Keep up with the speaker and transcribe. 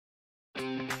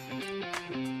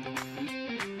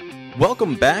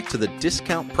Welcome back to the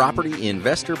Discount Property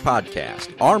Investor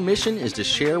Podcast. Our mission is to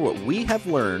share what we have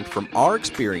learned from our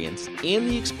experience and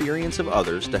the experience of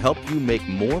others to help you make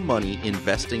more money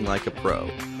investing like a pro.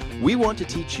 We want to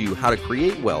teach you how to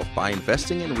create wealth by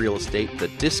investing in real estate the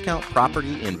Discount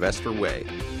Property Investor way.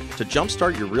 To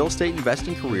jumpstart your real estate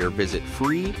investing career, visit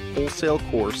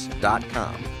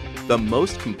freewholesalecourse.com, the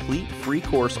most complete free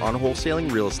course on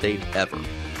wholesaling real estate ever.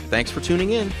 Thanks for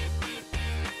tuning in.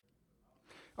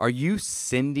 Are you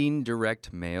sending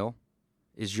direct mail?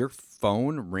 Is your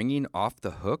phone ringing off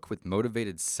the hook with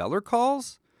motivated seller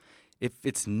calls? If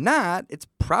it's not, it's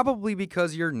probably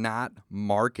because you're not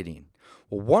marketing.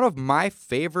 Well, one of my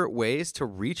favorite ways to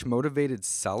reach motivated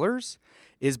sellers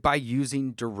is by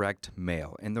using direct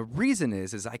mail. And the reason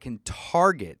is I can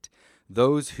target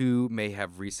those who may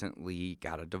have recently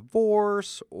got a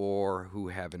divorce or who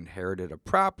have inherited a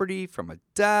property from a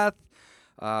death,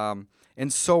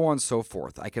 and so on and so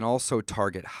forth. I can also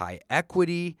target high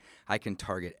equity. I can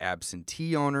target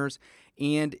absentee owners.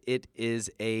 And it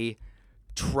is a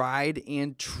tried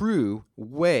and true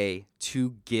way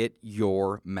to get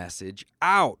your message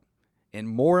out. And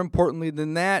more importantly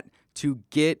than that, to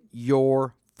get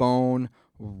your phone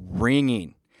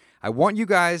ringing. I want you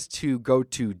guys to go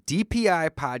to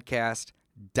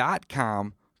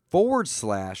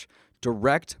dpipodcast.com/direct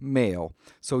mail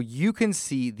so you can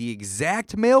see the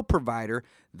exact mail provider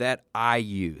that I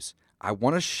use. I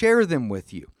want to share them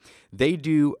with you. They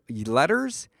do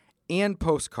letters and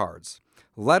postcards.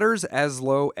 Letters as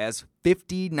low as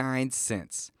 59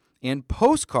 cents and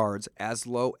postcards as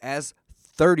low as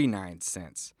 39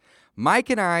 cents. Mike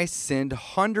and I send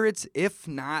hundreds, if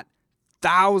not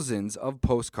thousands, of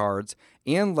postcards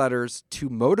and letters to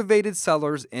motivated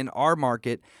sellers in our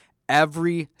market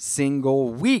every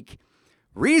single week.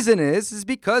 Reason is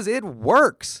because it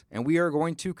works, and we are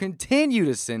going to continue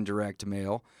to send direct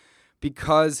mail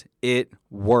because it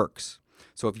works.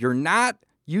 So if you're not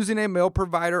using a mail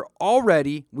provider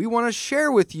already, we want to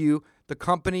share with you the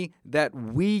company that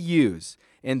we use,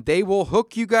 and they will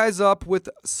hook you guys up with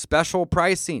special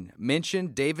pricing.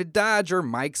 Mention David Dodge or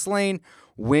Mike Slane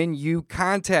when you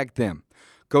contact them.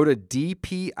 Go to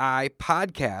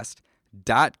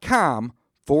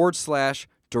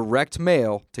dpipodcast.com/direct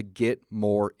mail to get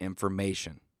more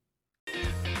information.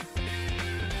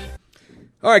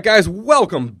 All right, guys,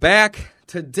 welcome back.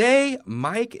 Today,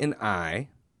 Mike and I,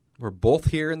 we're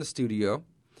both here in the studio.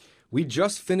 We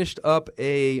just finished up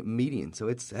a meeting, so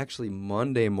it's actually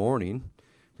Monday morning,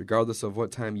 regardless of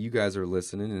what time you guys are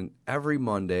listening. And every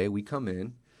Monday, we come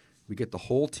in, we get the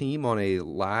whole team on a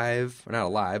live, or not a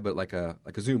live, but like a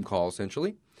Zoom call,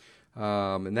 essentially.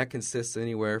 And that consists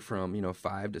anywhere from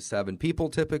 5 to 7 people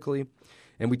typically,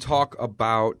 and we talk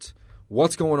about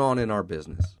what's going on in our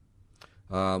business.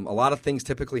 A lot of things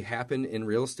typically happen in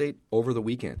real estate over the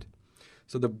weekend.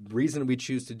 So the reason we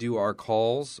choose to do our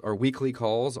calls, our weekly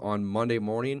calls on Monday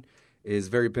morning, is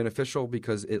very beneficial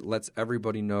because it lets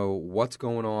everybody know what's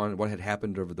going on, what had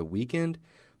happened over the weekend,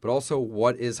 but also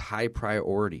what is high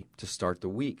priority to start the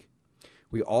week.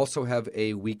 We also have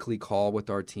a weekly call with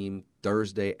our team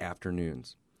Thursday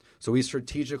afternoons. So we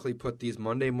strategically put these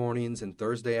Monday mornings and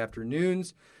Thursday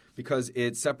afternoons because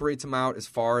it separates them out as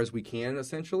far as we can,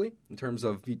 essentially, in terms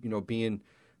of being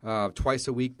twice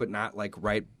a week, but not like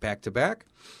right back to back.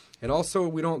 And also,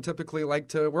 we don't typically like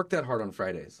to work that hard on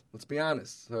Fridays. Let's be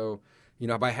honest. So,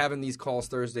 by having these calls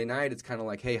Thursday night, it's kind of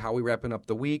like, hey, how are we wrapping up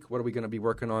the week? What are we going to be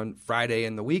working on Friday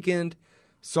and the weekend?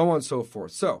 So on and so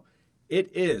forth. So it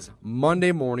is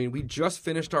Monday morning. We just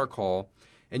finished our call.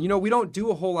 And, we don't do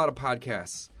a whole lot of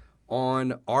podcasts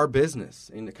on our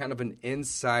business and kind of an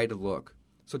inside look.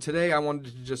 So today I wanted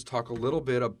to just talk a little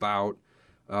bit about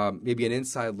maybe an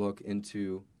inside look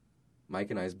into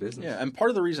Mike and I's business. Yeah, and part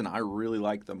of the reason I really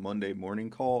like the Monday morning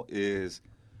call is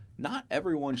not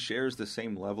everyone shares the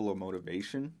same level of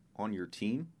motivation on your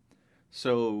team.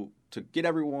 So to get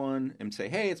everyone and say,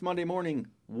 hey, it's Monday morning,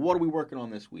 what are we working on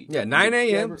this week? Yeah, 9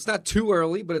 a.m. It's not too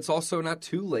early, but it's also not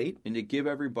too late. And to give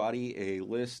everybody a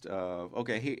list of,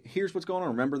 okay, here's what's going on.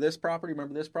 Remember this property?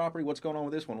 What's going on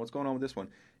with this one? What's going on with this one?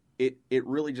 It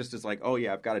really just is like, oh,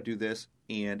 yeah, I've got to do this.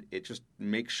 And it just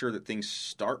makes sure that things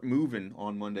start moving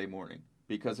on Monday morning.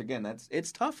 Because, again,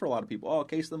 it's tough for a lot of people. Oh,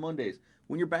 case of the Mondays.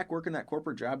 When you're back working that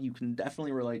corporate job, you can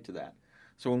definitely relate to that.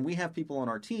 So when we have people on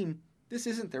our team, this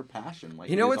isn't their passion.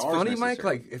 Like, it's funny, Mike?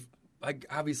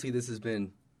 Obviously this has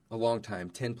been a long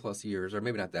time, 10 plus years, or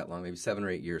maybe not that long, maybe 7 or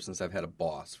 8 years since I've had a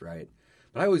boss, right?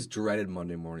 But I always dreaded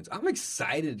Monday mornings. I'm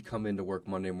excited to come into work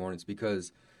Monday mornings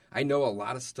because I know a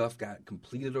lot of stuff got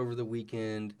completed over the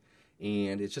weekend,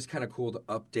 and it's just kind of cool to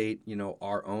update,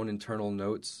 our own internal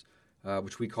notes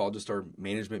which we call just our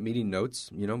management meeting notes,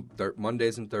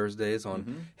 Mondays and Thursdays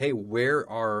on, hey, where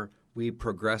are we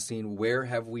progressing? Where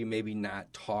have we maybe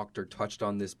not talked or touched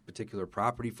on this particular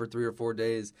property for 3 or 4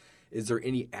 days? Is there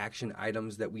any action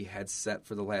items that we had set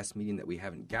for the last meeting that we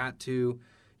haven't got to?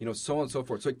 So on and so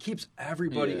forth. So it keeps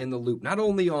everybody in the loop, not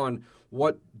only on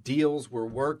what deals we're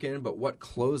working, but what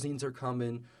closings are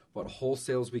coming, what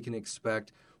wholesales we can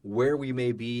expect, where we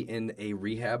may be in a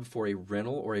rehab for a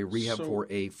rental or a rehab for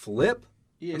a flip.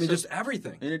 Yeah, just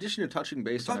everything. In addition to touching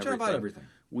base on everything, about everything.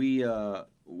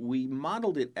 We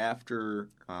modeled it after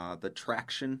the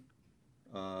Traction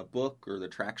book, or the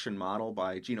Traction model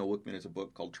by Gino Wickman. Is a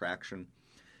book called Traction.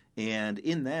 And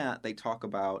in that, they talk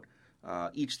about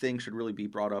each thing should really be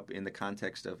brought up in the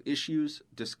context of issues,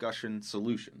 discussion,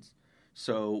 solutions.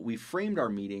 So we framed our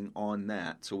meeting on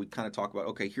that. So we kind of talk about,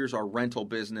 okay, here's our rental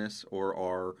business or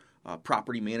our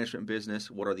property management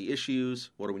business. What are the issues?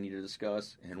 What do we need to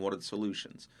discuss? And what are the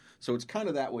solutions? So it's kind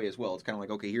of that way as well. It's kind of like,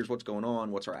 okay, here's what's going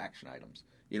on. What's our action items?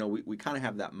 We kind of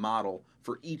have that model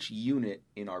for each unit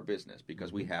in our business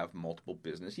because we have multiple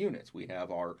business units. We have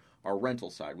our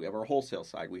rental side. We have our wholesale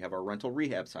side. We have our rental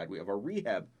rehab side. We have our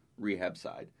rehab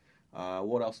side.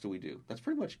 What else do we do? That's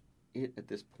pretty much it at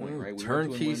this point, right?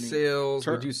 Turnkey sales.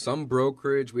 We do some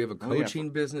brokerage. We have a coaching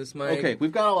business, Mike. Okay,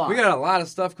 we've got a lot. We got a lot of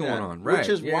stuff going on, right? Which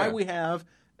is why we have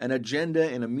an agenda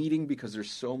and a meeting, because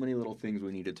there's so many little things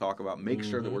we need to talk about. Make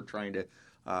sure that we're trying to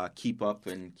keep up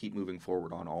and keep moving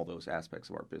forward on all those aspects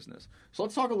of our business. So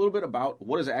let's talk a little bit about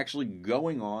what is actually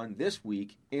going on this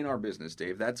week in our business,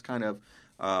 Dave. That's kind of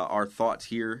our thoughts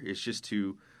here, is just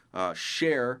to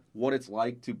share what it's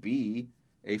like to be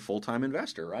a full-time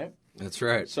investor, right? That's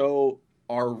right. So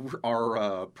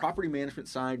our property management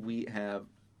side, we have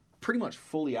pretty much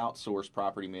fully outsourced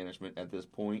property management at this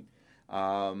point.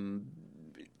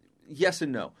 Yes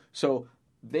and no. So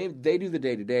they do the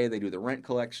day-to-day, they do the rent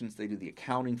collections, they do the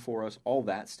accounting for us, all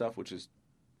that stuff, which is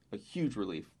a huge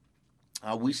relief.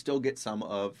 We still get some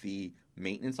of the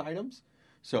maintenance items.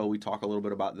 So we talk a little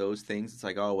bit about those things. It's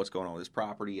like, oh, what's going on with this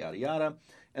property, yada, yada.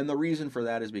 And the reason for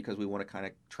that is because we want to kind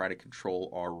of try to control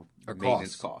our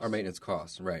maintenance costs. Our maintenance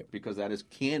costs, right. Because that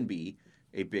can be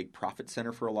a big profit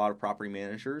center for a lot of property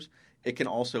managers. It can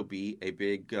also be a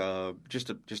big,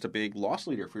 just a big loss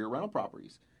leader for your rental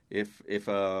properties. If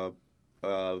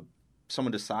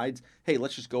someone decides, hey,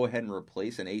 let's just go ahead and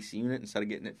replace an AC unit instead of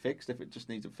getting it fixed if it just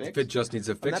needs a fix. If it just needs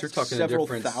a fix, you're talking a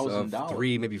difference of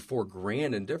 $3,000, maybe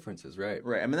 $4,000 in differences, right?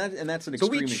 Right. I mean, that's an extreme example. So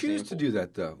we choose example. to do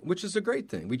that, though, which is a great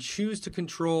thing. We choose to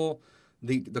control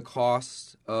the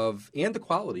costs of and the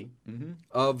quality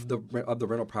of the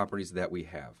rental properties that we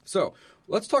have. So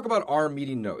let's talk about our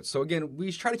meeting notes. So again,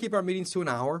 we try to keep our meetings to an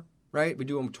hour, right? We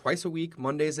do them twice a week,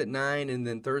 Mondays at 9 and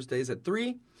then Thursdays at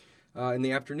 3 in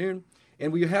the afternoon.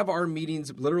 And we have our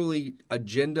meetings literally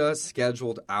agenda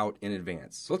scheduled out in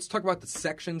advance. So let's talk about the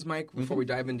sections, Mike, before we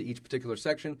dive into each particular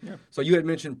section. Yeah. So you had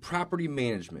mentioned property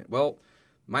management. Well,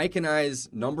 Mike and I's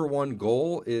number one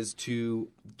goal is to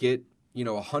get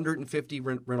 150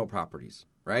 rental properties,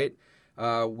 right?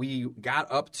 We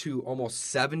got up to almost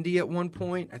 70 at one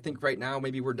point. I think right now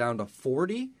maybe we're down to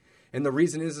 40. And the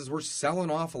reason is we're selling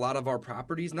off a lot of our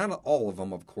properties, not all of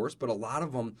them, of course, but a lot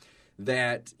of them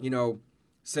that,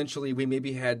 essentially we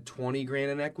maybe had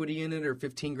 $20,000 in equity in it or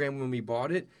 $15,000 when we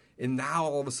bought it, and now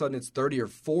all of a sudden it's 30 or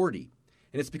 40.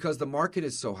 And it's because the market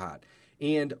is so hot.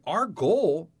 And our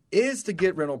goal is to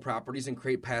get rental properties and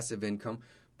create passive income,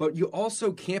 but you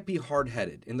also can't be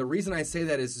hard-headed. And the reason I say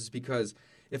that is because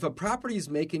if a property is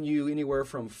making you anywhere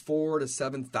from $4,000 to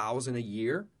 $7,000 a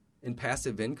year in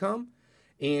passive income,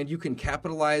 and you can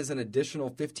capitalize an additional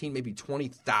 $15,000, maybe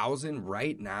 $20,000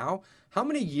 right now, how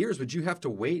many years would you have to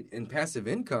wait in passive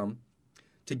income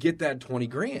to get that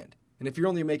 $20,000? And if you're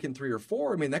only making 3 or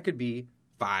 4, that could be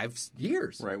 5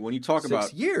 years. Right. When you talk about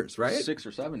 6 years, right? 6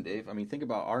 or 7, Dave. Think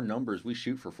about our numbers. We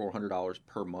shoot for $400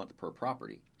 per month per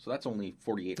property. So that's only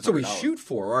 $4,800. That's what we shoot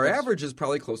for. Our average is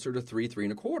probably closer to 3,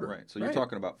 3.25. Right. So you're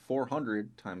talking about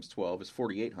 400 times 12 is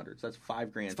 $4,800. So that's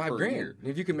 $5,000 per year.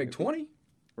 If you can make 20.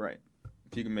 Right.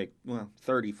 If you can make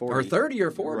 30, 40. Or 30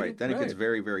 or 40. Right. Then it gets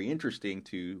very, very interesting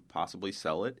to possibly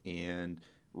sell it and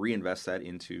reinvest that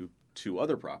into 2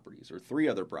 other properties or 3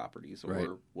 other properties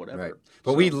or whatever. Right.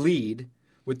 But we lead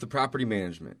with the property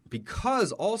management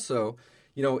because also,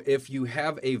 if you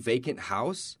have a vacant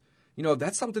house,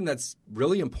 that's something that's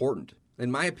really important.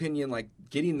 In my opinion, like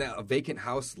getting a vacant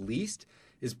house leased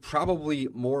is probably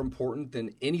more important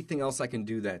than anything else I can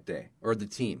do that day or the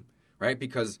team, right?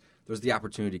 Because there's the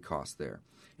opportunity cost there.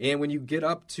 And when you get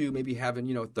up to maybe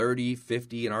having, 30,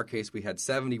 50, in our case we had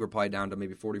 70, we're probably down to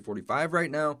maybe 40, 45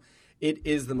 right now. It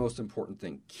is the most important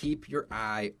thing. Keep your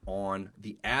eye on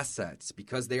the assets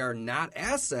because they are not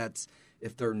assets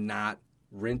if they're not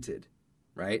rented,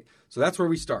 right? So that's where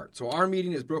we start. So our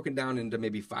meeting is broken down into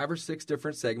maybe 5 or 6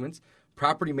 different segments,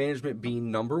 property management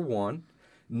being number 1.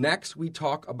 Next, we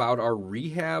talk about our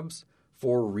rehabs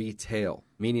for retail,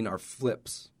 meaning our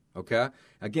flips, okay?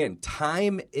 Again,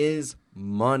 time is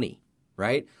money,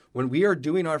 right? When we are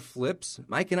doing our flips,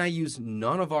 Mike and I use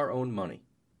none of our own money.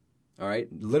 All right,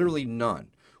 literally none.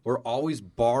 We're always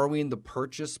borrowing the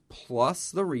purchase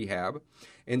plus the rehab.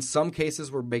 In some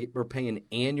cases, we're paying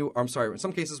in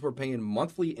some cases, we're paying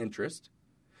monthly interest.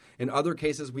 In other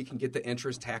cases, we can get the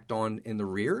interest tacked on in the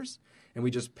rears, and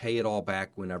we just pay it all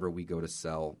back whenever we go to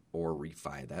sell or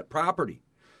refi that property.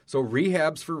 So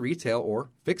rehabs for retail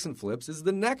or fix and flips is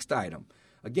the next item.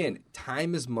 Again,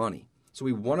 time is money. So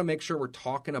we want to make sure we're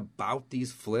talking about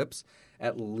these flips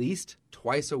at least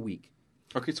twice a week.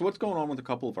 Okay, so what's going on with a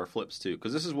couple of our flips too?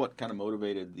 Because this is what kind of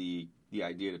motivated the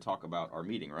idea to talk about our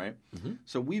meeting, right? Mm-hmm.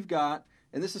 So we've got,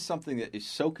 and this is something that is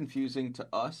so confusing to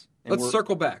us. Let's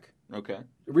circle back. Okay.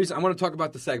 The reason I want to talk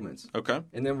about the segments. Okay.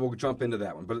 And then we'll jump into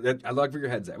that one. But I'd like where your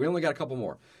head's at. We only got a couple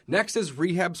more. Next is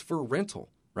rehabs for rental,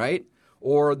 right?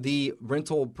 Or the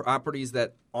rental properties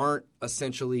that aren't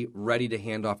essentially ready to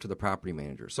hand off to the property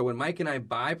manager. So when Mike and I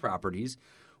buy properties,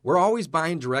 we're always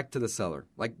buying direct to the seller,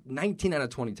 like 19 out of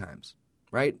 20 times.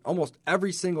 Right? Almost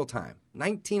every single time.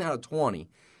 19 out of 20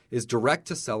 is direct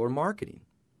to seller marketing.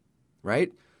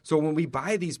 Right? So when we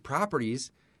buy these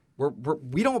properties,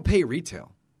 we don't pay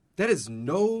retail. That is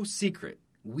no secret.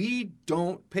 We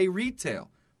don't pay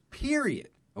retail. Period.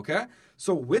 Okay?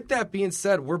 So with that being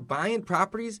said, we're buying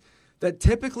properties that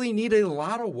typically need a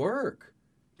lot of work.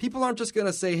 People aren't just going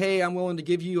to say, hey, I'm willing to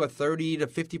give you a 30 to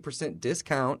 50%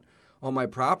 discount on my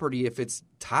property if it's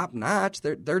top notch.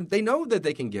 They know that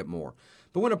they can get more.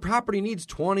 But when a property needs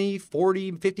 20,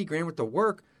 40, 50 grand worth of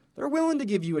work, they're willing to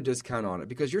give you a discount on it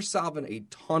because you're solving a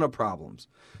ton of problems.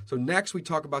 So next we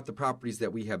talk about the properties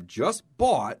that we have just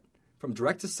bought from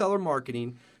direct to seller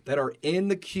marketing that are in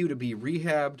the queue to be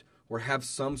rehabbed or have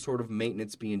some sort of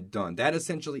maintenance being done. That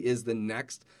essentially is the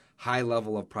next high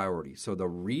level of priority. So the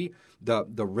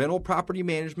rental property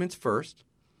management's first,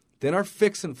 then our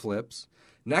fix and flips.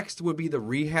 Next would be the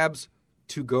rehabs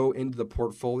to go into the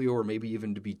portfolio or maybe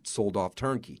even to be sold off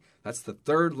turnkey. That's the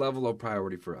third level of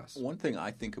priority for us. One thing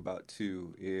I think about,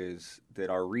 too, is that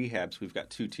our rehabs, we've got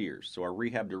 2 tiers. So our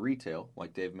rehab to retail,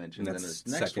 like Dave mentioned, and then this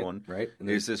next one right? And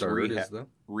is this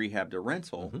rehab to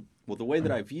rental. Mm-hmm. Well, the way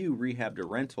that I view rehab to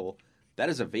rental, that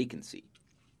is a vacancy.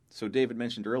 So David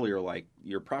mentioned earlier, like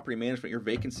your property management, your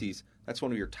vacancies, that's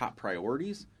one of your top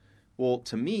priorities. Well,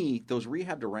 to me, those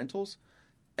rehab to rentals,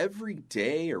 every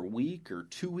day or week or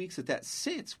 2 weeks that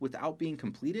sits without being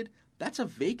completed, that's a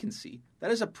vacancy. That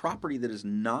is a property that is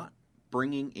not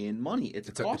bringing in money. It's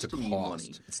costing you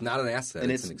money. It's not an asset.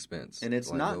 It's an expense. And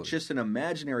it's not just an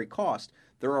imaginary cost.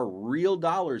 There are real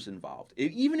dollars involved.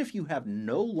 Even if you have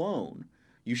no loan,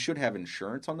 you should have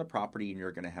insurance on the property and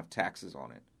you're going to have taxes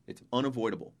on it. It's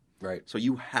unavoidable. Right. So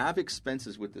you have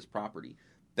expenses with this property.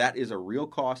 That is a real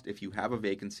cost if you have a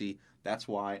vacancy. That's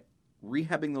why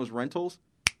rehabbing those rentals,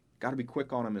 got to be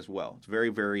quick on them as well. It's very,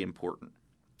 very important.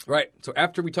 Right. So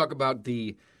after we talk about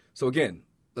so again,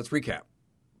 let's recap.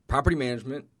 Property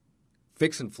management,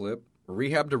 fix and flip,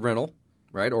 rehab to rental,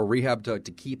 right? Or rehab to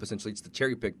keep, essentially. It's the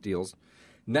cherry pick deals.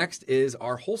 Next is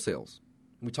our wholesales.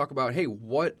 We talk about, hey,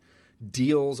 what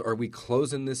deals are we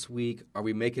closing this week? Are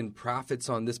we making profits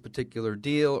on this particular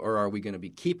deal, or are we going to be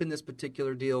keeping this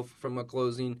particular deal from a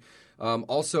closing?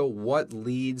 Also, what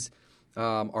leads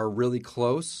are really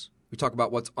close? We talk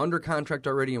about what's under contract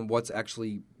already and what's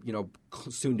actually,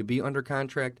 soon to be under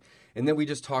contract. And then we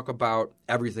just talk about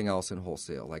everything else in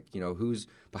wholesale, like, who's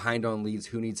behind on leads,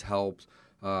 who needs help,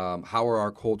 how are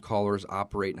our cold callers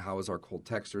operating, how is our cold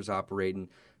texters operating,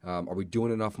 are we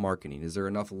doing enough marketing, is there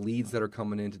enough leads that are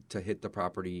coming in to hit the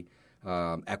property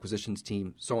acquisitions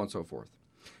team, so on and so forth.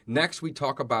 Next, we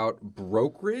talk about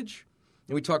brokerage,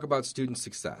 and we talk about student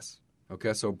success.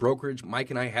 Okay, so brokerage, Mike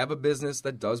and I have a business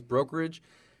that does brokerage.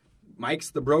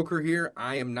 Mike's the broker here.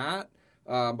 I am not,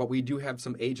 but we do have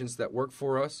some agents that work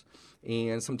for us,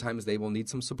 and sometimes they will need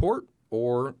some support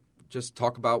or just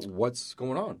talk about what's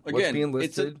going on, what's being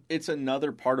listed. It's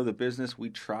another part of the business. We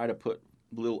try to put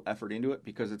little effort into it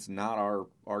because it's not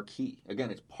our key.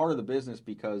 Again, it's part of the business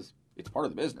because it's part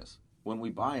of the business. When we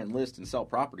buy and list and sell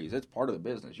properties, it's part of the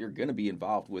business. You're going to be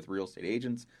involved with real estate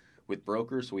agents, with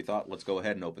brokers, so we thought, let's go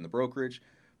ahead and open the brokerage.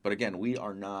 But again, we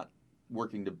are not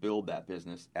working to build that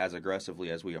business as aggressively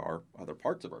as we are other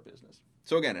parts of our business.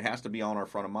 So again, it has to be on our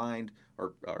front of mind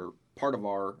or part of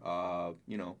our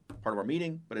part of our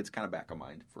meeting, but it's kind of back of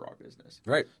mind for our business.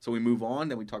 Right. So we move on,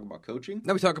 then we talk about coaching.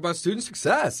 Now we talk about student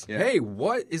success. Yeah. Hey,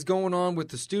 what is going on with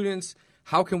the students?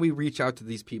 How can we reach out to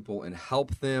these people and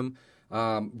help them?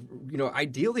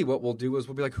 Ideally what we'll do is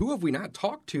we'll be like, who have we not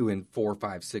talked to in 4,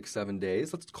 5, 6, 7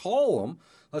 days? Let's call them.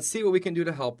 Let's see what we can do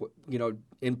to help,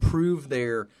 improve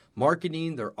their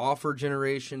marketing, their offer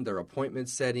generation, their appointment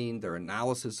setting, their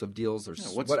analysis of deals,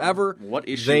 whatever. What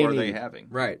issue are they having?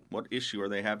 Right. What issue are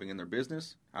they having in their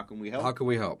business? How can we help? How can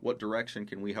we help? What direction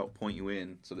can we help point you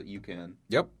in so that you can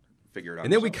figure it out?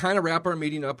 And then we yourself? kind of wrap our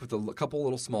meeting up with a couple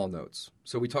little small notes.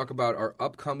 So we talk about our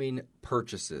upcoming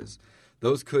purchases.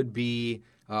 Those could be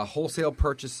wholesale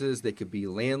purchases. They could be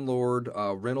landlord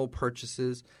rental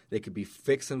purchases. They could be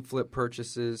fix and flip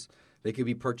purchases. They could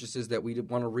be purchases that we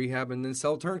want to rehab and then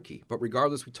sell turnkey. But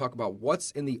regardless, we talk about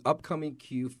what's in the upcoming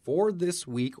queue for this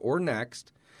week or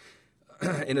next.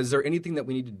 And is there anything that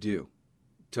we need to do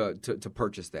to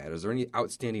purchase that? Is there any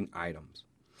outstanding items?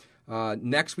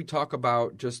 Next, we talk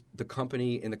about just the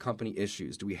company and the company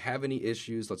issues. Do we have any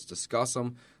issues? Let's discuss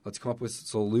them. Let's come up with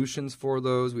solutions for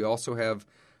those. We also have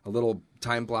a little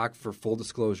time block for full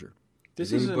disclosure.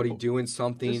 Is anybody doing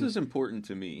something? This is important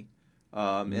to me.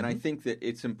 And I think that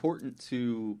it's important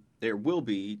there will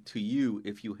be to you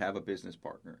if you have a business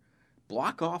partner.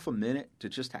 Block off a minute to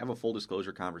just have a full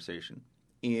disclosure conversation.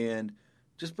 And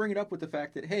just bring it up with the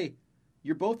fact that, hey,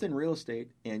 you're both in real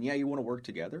estate and you want to work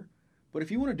together. But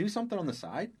if you want to do something on the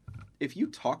side, if you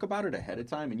talk about it ahead of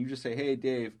time and you just say, hey,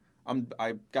 Dave,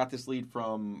 I got this lead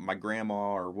from my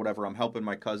grandma or whatever. I'm helping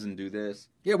my cousin do this.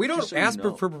 Yeah, we don't ask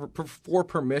for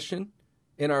permission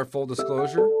in our full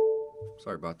disclosure.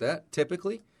 Sorry about that,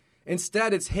 typically.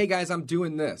 Instead, it's, hey, guys, I'm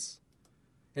doing this.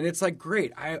 And it's like,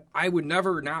 great. I would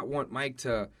never not want Mike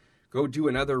to go do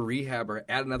another rehab or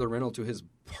add another rental to his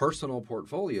personal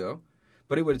portfolio.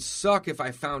 But it would suck if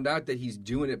I found out that he's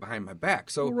doing it behind my back.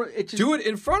 So do it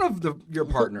in front of your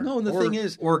partner. No, and the thing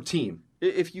is, or team.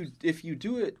 If you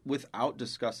do it without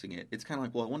discussing it, it's kind of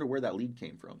like, well, I wonder where that lead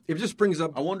came from. It just brings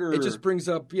up.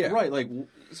 Yeah. Right. Like,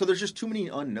 so there's just too many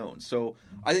unknowns. So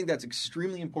I think that's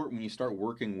extremely important when you start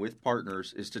working with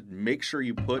partners is to make sure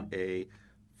you put a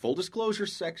full disclosure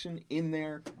section in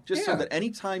there, just so that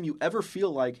anytime you ever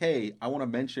feel like, hey, I want to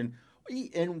mention,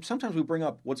 and sometimes we bring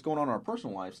up what's going on in our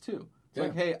personal lives too. It's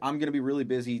like, hey, I'm going to be really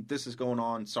busy. This is going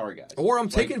on. Sorry, guys. Or I'm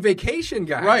taking vacation,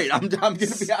 guys. Right. I'm going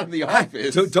to be out of the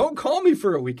office. So don't call me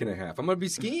for a week and a half. I'm going to be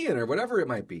skiing or whatever it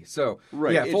might be. So,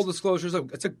 full disclosure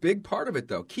it's a big part of it,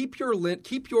 though. Keep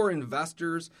your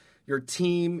investors, your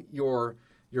team, your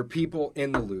people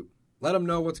in the loop. Let them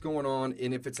know what's going on.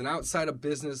 And if it's an outside of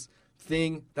business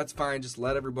thing, that's fine. Just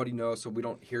let everybody know so we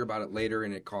don't hear about it later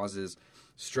and it causes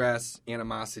stress,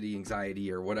 animosity,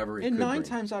 anxiety, or whatever it could bring. And 9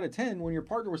 times out of 10, when you're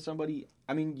partnered with somebody,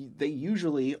 I mean, they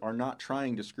usually are not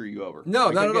trying to screw you over.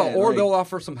 No, not at all. Or they'll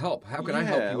offer some help. How can I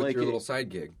help you with your little side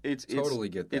gig? Totally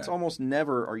get that. It's almost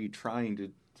never are you trying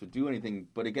to do anything.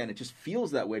 But again, it just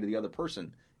feels that way to the other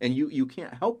person. And you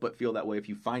can't help but feel that way if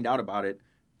you find out about it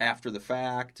after the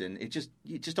fact. And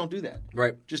you just don't do that.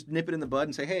 Right. Just nip it in the bud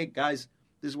and say, hey, guys,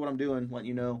 this is what I'm doing. Letting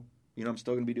you know. I'm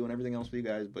still going to be doing everything else with you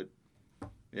guys, but...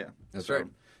 Yeah, that's right.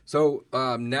 So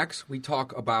next, we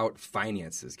talk about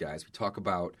finances, guys. We talk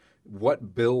about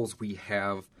what bills we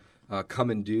have come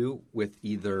and due with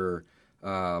either,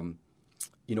 a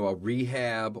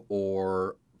rehab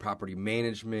or property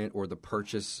management or the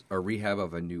purchase or rehab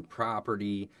of a new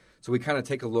property. So we kind of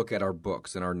take a look at our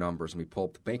books and our numbers, and we pull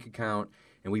up the bank account,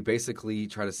 and we basically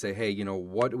try to say, hey,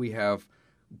 what do we have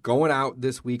going out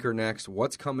this week or next,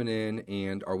 what's coming in,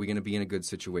 and are we going to be in a good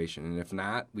situation? And if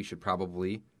not, we should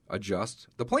probably adjust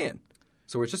the plan.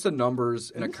 So it's just a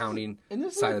numbers and accounting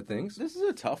side of things. This is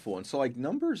a tough one. So like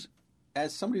numbers,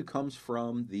 as somebody who comes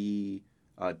from the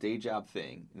day job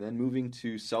thing, and then moving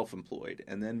to self-employed,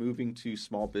 and then moving to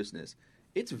small business,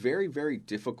 it's very, very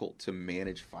difficult to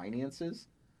manage finances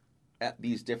at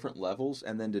these different levels,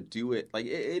 and then to do it, like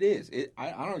it is.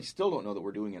 I still don't know that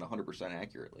we're doing it 100%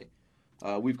 accurately.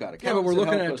 We've got accountants. Yeah, but we're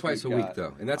looking at it twice a week,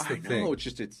 though, and that's the thing. No,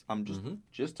 I'm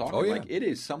just talking. Like it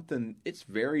is something. It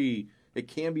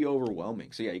can be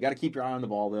overwhelming. So yeah, you got to keep your eye on the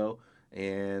ball though,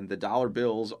 and the dollar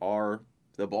bills are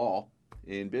the ball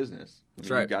in business. That's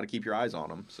right. You got to keep your eyes on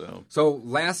them. So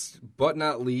last but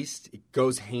not least, it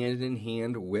goes hand in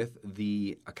hand with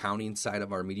the accounting side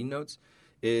of our meeting notes,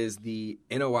 is the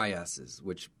NOISs,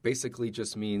 which basically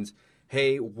just means,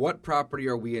 hey, what property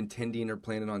are we intending or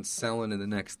planning on selling in the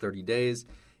next 30 days?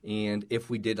 And if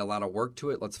we did a lot of work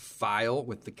to it, let's file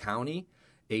with the county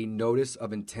a notice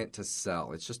of intent to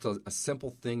sell. It's just a simple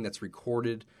thing that's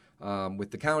recorded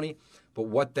with the county. But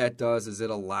what that does is it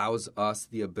allows us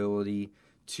the ability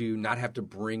to not have to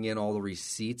bring in all the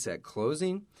receipts at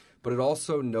closing, but it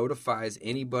also notifies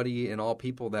anybody and all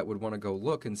people that would want to go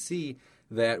look and see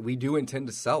that we do intend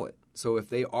to sell it. So if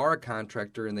they are a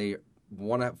contractor and they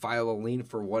want to file a lien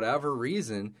for whatever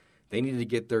reason, they need to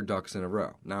get their ducks in a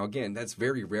row. Now, again, that's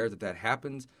very rare that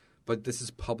happens, but this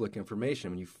is public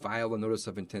information. When you file a notice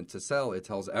of intent to sell, it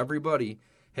tells everybody,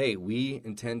 hey, we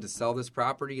intend to sell this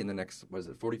property in the next,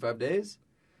 45 days?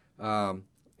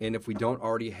 And if we don't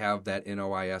already have that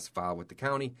NOIS file with the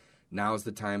county, now is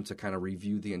the time to kind of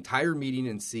review the entire meeting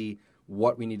and see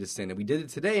what we need to send. And we did it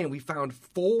today, and we found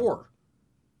 4.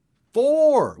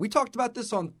 4! We talked about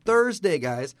this on Thursday,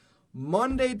 guys.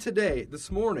 Monday today,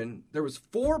 this morning, there was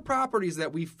 4 properties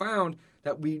that we found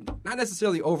that we not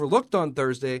necessarily overlooked on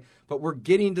Thursday, but we're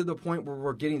getting to the point where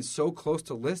we're getting so close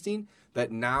to listing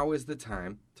that now is the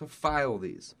time to file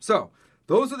these. So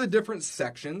those are the different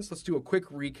sections. Let's do a quick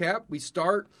recap. We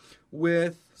start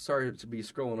with, sorry to be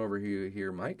scrolling over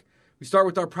here, Mike. We start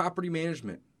with our property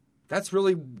management. That's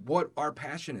really what our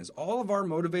passion is. All of our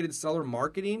motivated seller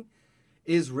marketing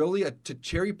is really to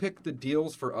cherry pick the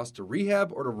deals for us to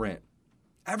rehab or to rent.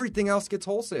 Everything else gets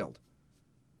wholesaled.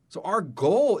 So our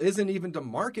goal isn't even to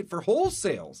market for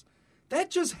wholesales. That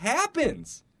just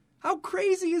happens. How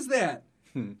crazy is that?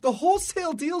 The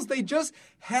wholesale deals, they just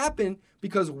happen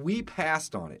because we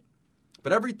passed on it.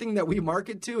 But everything that we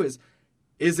market to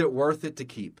is it worth it to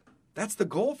keep? That's the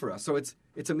goal for us. So it's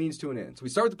a means to an end. So we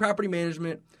start with the property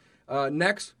management.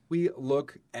 Next, we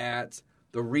look at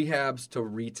the rehabs to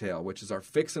retail, which is our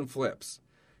fix and flips.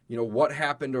 You know, what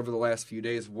happened over the last few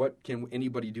days? What can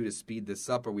anybody do to speed this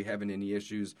up? Are we having any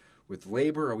issues with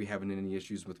labor? Are we having any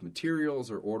issues with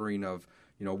materials or ordering of,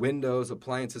 windows,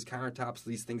 appliances, countertops?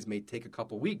 These things may take a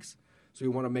couple weeks. So we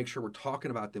want to make sure we're talking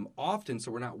about them often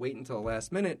so we're not waiting until the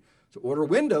last minute to order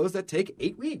windows that take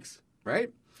 8 weeks,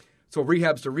 right? So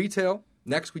rehabs to retail.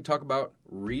 Next, we talk about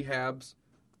rehabs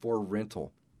for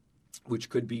rental, which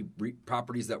could be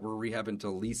properties that we're rehabbing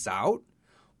to lease out,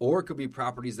 or it could be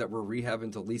properties that we're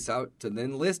rehabbing to lease out to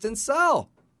then list and sell.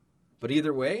 But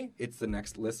either way, it's the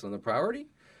next list on the priority.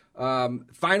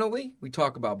 Finally, we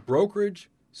talk about brokerage,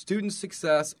 student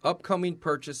success, upcoming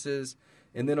purchases,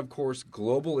 and then, of course,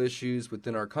 global issues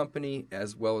within our company,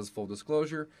 as well as full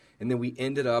disclosure. And then we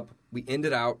ended out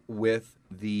with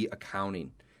the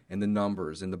accounting and the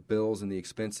numbers and the bills and the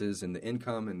expenses and the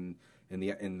income and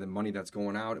the money that's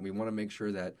going out. And we want to make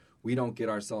sure that we don't get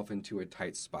ourselves into a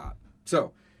tight spot.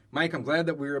 So, Mike, I'm glad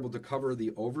that we were able to cover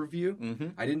the overview. Mm-hmm.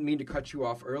 I didn't mean to cut you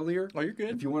off earlier. Oh, you're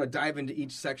good. If you want to dive into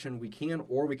each section, we can,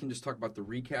 or we can just talk about the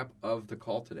recap of the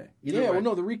call today. The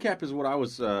recap is what I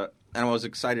was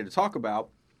excited to talk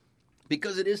about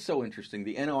because it is so interesting.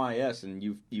 The NOIS, and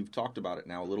you've talked about it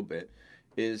now a little bit,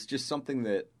 is just something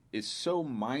that is so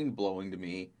mind-blowing to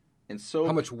me. And so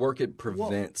how much work it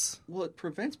prevents. Well, it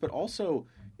prevents, but also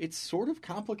it's sort of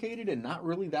complicated and not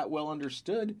really that well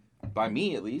understood, by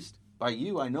me at least. By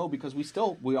you, I know, because we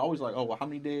always like, oh, well, how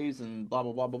many days and blah,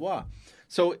 blah, blah, blah, blah.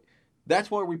 So that's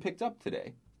why we picked up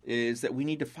today, is that we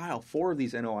need to file 4 of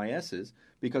these NOISs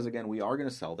because, again, we are going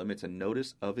to sell them. It's a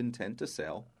notice of intent to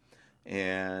sell,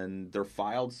 and they're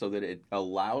filed so that it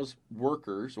allows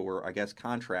workers, or I guess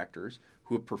contractors,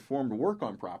 who have performed work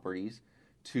on properties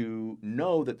to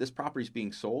know that this property is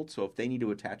being sold. So if they need to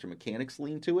attach a mechanics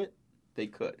lien to it, they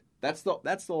could. That's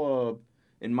the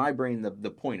in my brain, the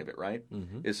point of it, right?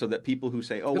 Mm-hmm. Is so that people who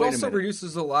say, "Oh, wait a minute," it also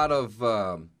reduces a lot of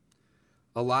I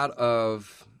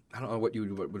don't know what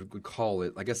you would call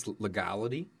it. I guess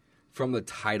legality from the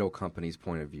title company's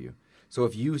point of view. So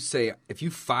if you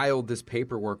filed this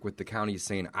paperwork with the county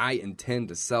saying I intend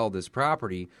to sell this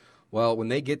property, well, when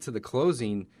they get to the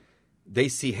closing, they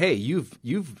see, hey, you've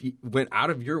went out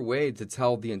of your way to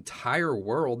tell the entire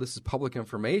world, this is public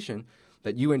information,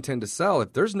 that you intend to sell.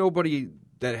 If there's nobody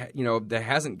that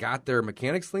hasn't got their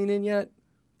mechanics lien in yet,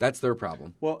 that's their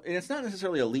problem. Well, and it's not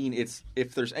necessarily a lien. It's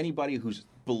if there's anybody who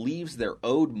believes they're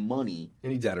owed money,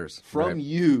 any debtors from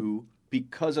you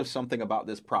because of something about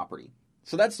this property.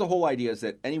 So that's the whole idea, is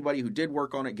that anybody who did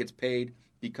work on it gets paid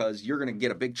because you're going to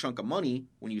get a big chunk of money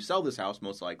when you sell this house,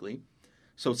 most likely.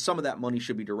 So some of that money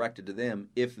should be directed to them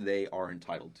if they are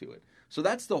entitled to it. So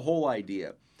that's the whole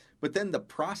idea. But then the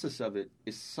process of it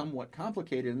is somewhat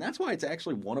complicated, and that's why it's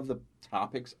actually one of the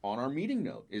topics on our meeting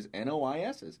note is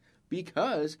NOISs,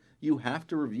 because you have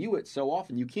to review it so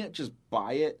often. You can't just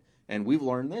buy it, and we've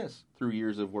learned this through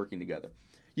years of working together.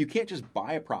 You can't just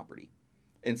buy a property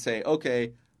and say,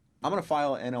 okay, I'm going to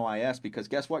file an NOIS because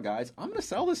guess what, guys? I'm going to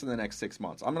sell this in the next 6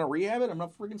 months. I'm going to rehab it. I'm going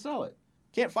to freaking sell it.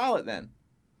 Can't file it then.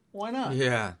 Why not?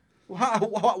 Yeah.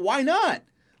 Why not?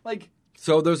 Like,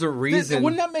 So there's a reason.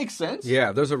 wouldn't that make sense?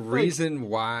 Yeah, there's a reason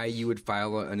why you would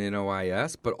file an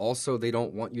NOIS, but also they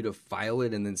don't want you to file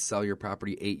it and then sell your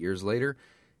property 8 years later.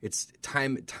 It's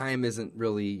time isn't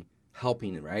really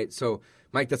helping it, right? So,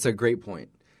 Mike, that's a great point.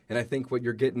 And I think what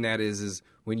you're getting at is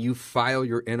when you file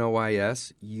your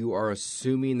NOIS, you are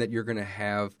assuming that you're going to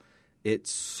have it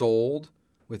sold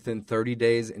within 30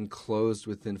 days and closed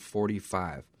within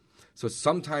 45. So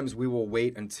sometimes we will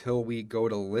wait until we go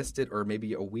to list it or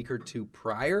maybe a week or two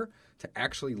prior to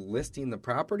actually listing the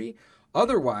property.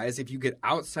 Otherwise, if you get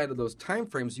outside of those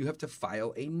timeframes, you have to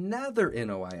file another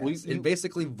NOIS. It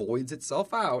basically voids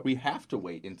itself out. We have to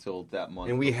wait until that month.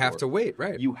 And we have to wait,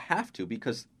 right? You have to,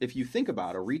 because if you think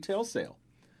about a retail sale,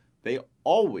 they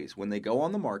always, when they go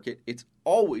on the market, it's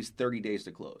always 30 days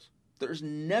to close. There's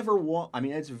never one. I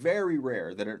mean, it's very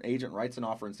rare that an agent writes an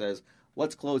offer and says,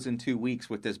 let's close in 2 weeks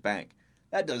with this bank.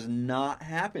 That does not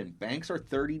happen. Banks are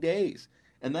 30 days,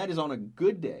 and that is on a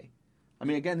good day. I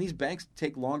mean, again, these banks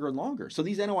take longer and longer. So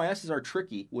these NOISs are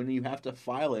tricky when you have to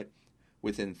file it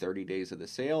within 30 days of the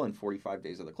sale and 45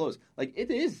 days of the close. Like,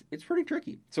 it's pretty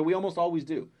tricky. So we almost always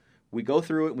do. We go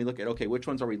through it and we look at, okay, which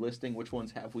ones are we listing? Which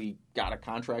ones have we got a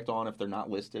contract on? If they're not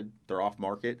listed, they're off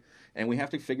market. And we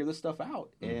have to figure this stuff out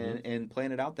and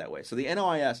plan it out that way. So the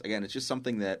NOIS, again, it's just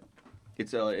something that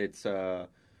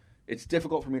it's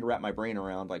difficult for me to wrap my brain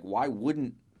around. Like, why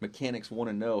wouldn't mechanics want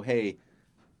to know, hey,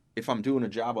 if I'm doing a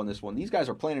job on this one, these guys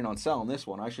are planning on selling this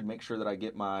one, I should make sure that I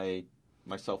get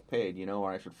myself paid,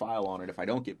 or I should file on it if I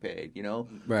don't get paid,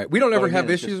 Right. We don't ever have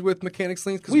issues with mechanics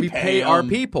liens because we pay our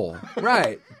people.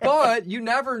 Right. But you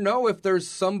never know if there's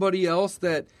somebody else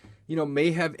that,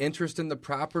 may have interest in the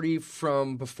property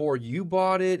from before you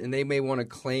bought it, and they may want to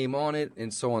claim on it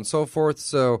and so on and so forth.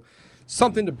 So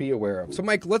something to be aware of. So,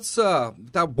 Mike, let's,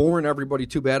 without boring everybody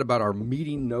too bad about our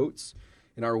meeting notes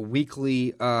and our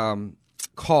weekly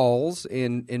calls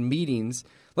and meetings,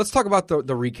 let's talk about the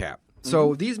recap. So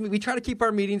we try to keep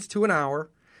our meetings to an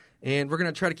hour, and we're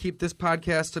going to try to keep this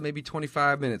podcast to maybe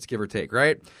 25 minutes, give or take,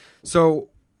 right?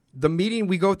 So the meeting,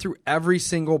 we go through every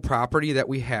single property that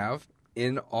we have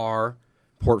in our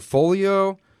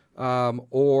portfolio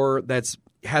or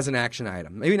has an action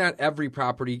item. Maybe not every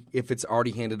property if it's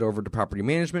already handed over to property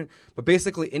management, but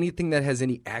basically anything that has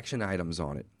any action items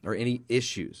on it or any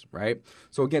issues, right?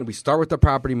 So again, we start with the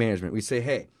property management. We say,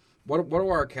 hey, what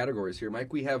are our categories here,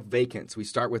 Mike? We have vacants. We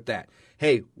start with that.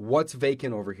 Hey, what's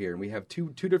vacant over here? And we have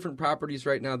two different properties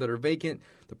right now that are vacant.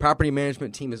 The property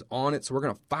management team is on it, so we're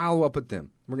going to follow up with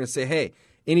them. We're going to say, hey,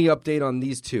 any update on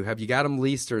these two? Have you got them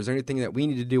leased, or is there anything that we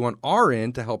need to do on our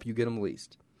end to help you get them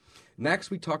leased?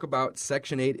 Next, we talk about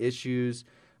Section 8 issues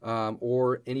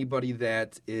or anybody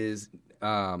that is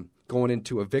going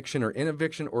into eviction or in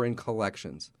eviction or in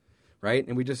collections, right?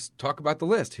 And we just talk about the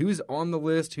list. Who's on the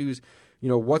list? Who's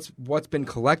what's been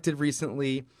collected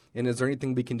recently, and is there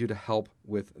anything we can do to help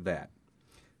with that?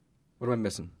 What am I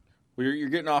missing? Well, you're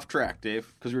getting off track,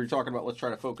 Dave, because we were talking about let's try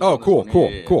to focus. Oh, on this cool, one.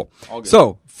 cool, Yeah. cool. All good.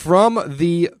 So from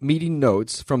the meeting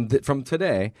notes from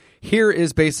today, here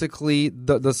is basically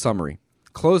the summary.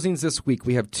 Closings this week.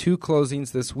 We have 2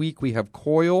 closings this week. We have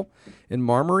Coyle and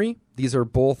Marmory. These are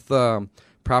both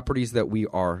properties that we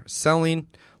are selling.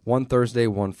 One Thursday,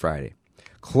 one Friday.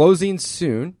 Closing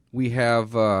soon. We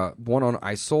have one on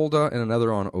Isolda and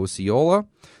another on Osceola.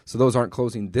 So those aren't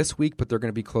closing this week, but they're going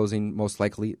to be closing most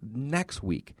likely next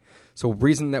week. So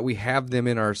reason that we have them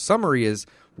in our summary is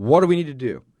what do we need to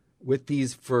do with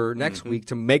these for next week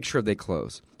to make sure they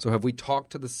close? So have we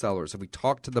talked to the sellers? Have we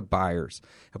talked to the buyers?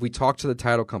 Have we talked to the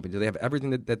title company? Do they have everything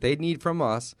that they need from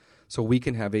us so we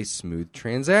can have a smooth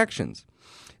transactions?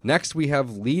 Next, we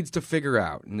have leads to figure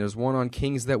out. And there's one on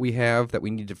Kings that we have that we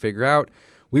need to figure out.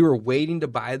 We were waiting to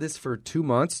buy this for 2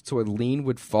 months so a lien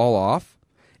would fall off,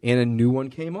 and a new one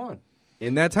came on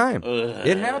in that time.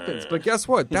 It happens. But guess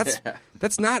what?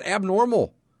 That's not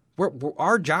abnormal.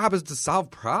 Our job is to solve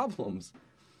problems.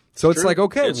 So it's like,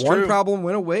 okay, It's one true. problem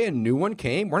went away, a new one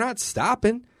came. We're not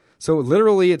stopping. So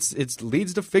literally it's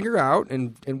leads to figure out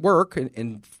and work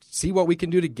and see what we can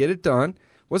do to get it done.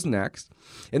 What's next?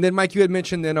 And then, Mike, you had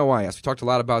mentioned the NOIS. We talked a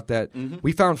lot about that.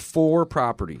 We found 4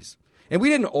 properties. And we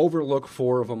didn't overlook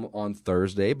 4 of them on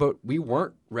Thursday, but we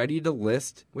weren't ready to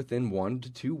list within 1 to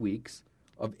 2 weeks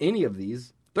of any of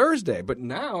these Thursday. But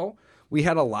now we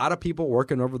had a lot of people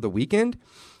working over the weekend,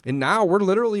 and now we're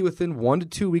literally within 1 to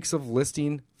 2 weeks of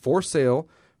listing for sale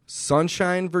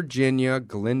Sunshine, Virginia,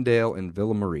 Glendale, and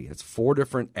Villa Marie. It's 4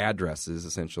 different addresses,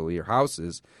 essentially, or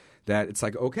houses, that it's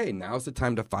like, okay, now's the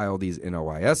time to file these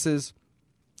NOISs.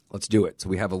 Let's do it. So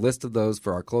we have a list of those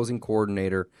for our closing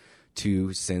coordinator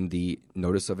to send the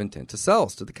notice of intent to sell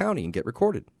to the county and get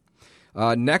recorded.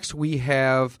 Next, we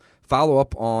have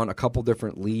follow-up on a couple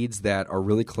different leads that are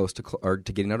really close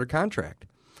to getting under contract.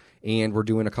 And we're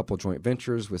doing a couple joint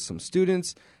ventures with some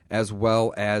students, as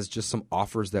well as just some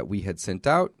offers that we had sent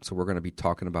out. So we're going to be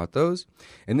talking about those.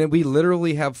 And then we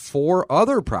literally have 4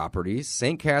 other properties,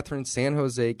 St. Catharines, San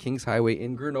Jose, Kings Highway,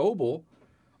 and Grenoble,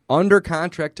 under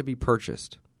contract to be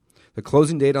purchased. The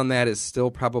closing date on that is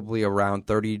still probably around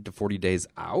 30 to 40 days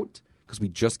out because we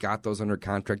just got those under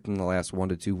contract in the last 1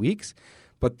 to 2 weeks,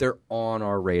 but they're on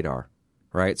our radar,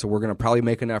 right? So we're going to probably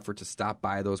make an effort to stop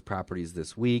by those properties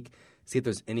this week, see if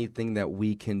there's anything that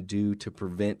we can do to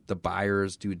prevent the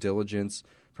buyer's due diligence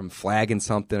from flagging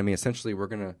something. I mean, essentially, we're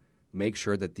going to make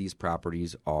sure that these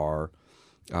properties are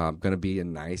going to be a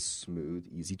nice, smooth,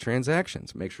 easy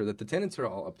transactions. Make sure that the tenants are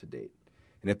all up to date.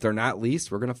 And if they're not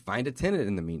leased, we're going to find a tenant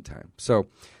in the meantime. So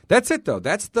that's it, though.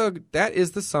 That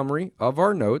is the summary of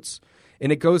our notes.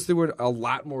 And it goes through a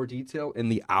lot more detail in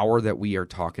the hour that we are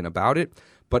talking about it.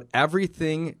 But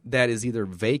everything that is either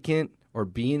vacant or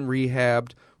being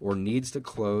rehabbed or needs to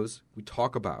close, we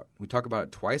talk about. We talk about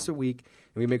it twice a week,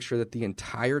 and we make sure that the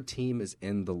entire team is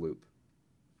in the loop.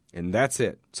 And that's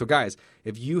it. So, guys,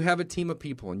 if you have a team of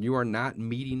people and you are not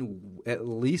meeting at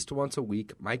least once a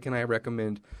week, Mike and I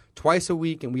recommend twice a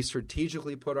week, and we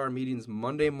strategically put our meetings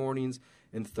Monday mornings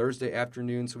and Thursday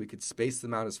afternoons so we could space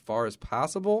them out as far as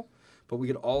possible, but we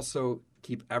could also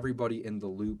keep everybody in the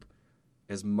loop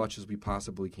as much as we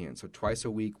possibly can. So twice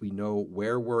a week, we know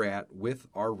where we're at with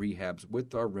our rehabs,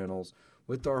 with our rentals,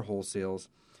 with our wholesales.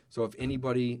 So if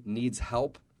anybody needs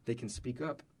help, they can speak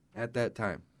up at that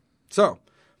time. So,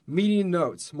 meeting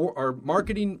notes,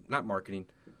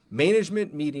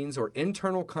 management meetings or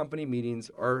internal company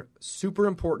meetings are super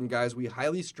important, guys. We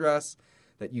highly stress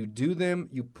that you do them,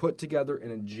 you put together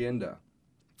an agenda.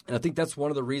 And I think that's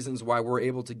one of the reasons why we're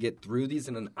able to get through these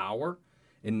in an hour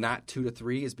and not 2 to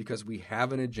 3 is because we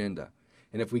have an agenda.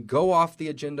 And if we go off the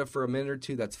agenda for a minute or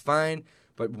two, that's fine.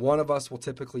 But one of us will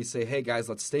typically say, hey, guys,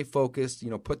 let's stay focused.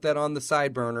 Put that on the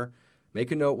side burner.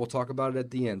 Make a note. We'll talk about it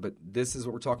at the end. But this is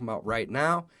what we're talking about right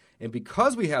now. And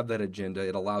because we have that agenda,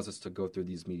 it allows us to go through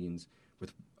these meetings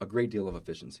with a great deal of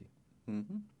efficiency.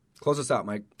 Mm-hmm. Close us out,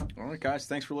 Mike. All right, guys.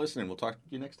 Thanks for listening. We'll talk to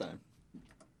you next time.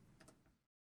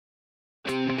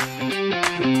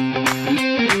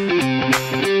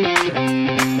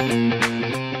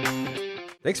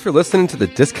 Thanks for listening to the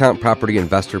Discount Property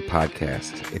Investor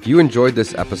Podcast. If you enjoyed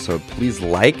this episode, please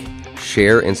like,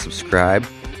 share, and subscribe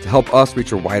to help us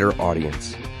reach a wider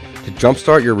audience. To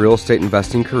jumpstart your real estate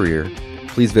investing career,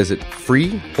 please visit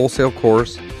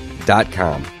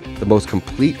freewholesalecourse.com, the most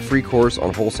complete free course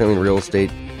on wholesaling real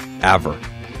estate ever.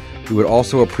 We would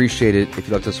also appreciate it if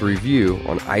you left us a review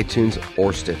on iTunes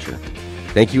or Stitcher.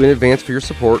 Thank you in advance for your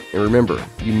support, and remember,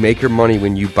 you make your money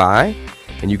when you buy,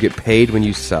 and you get paid when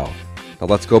you sell. Now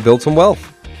let's go build some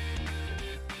wealth.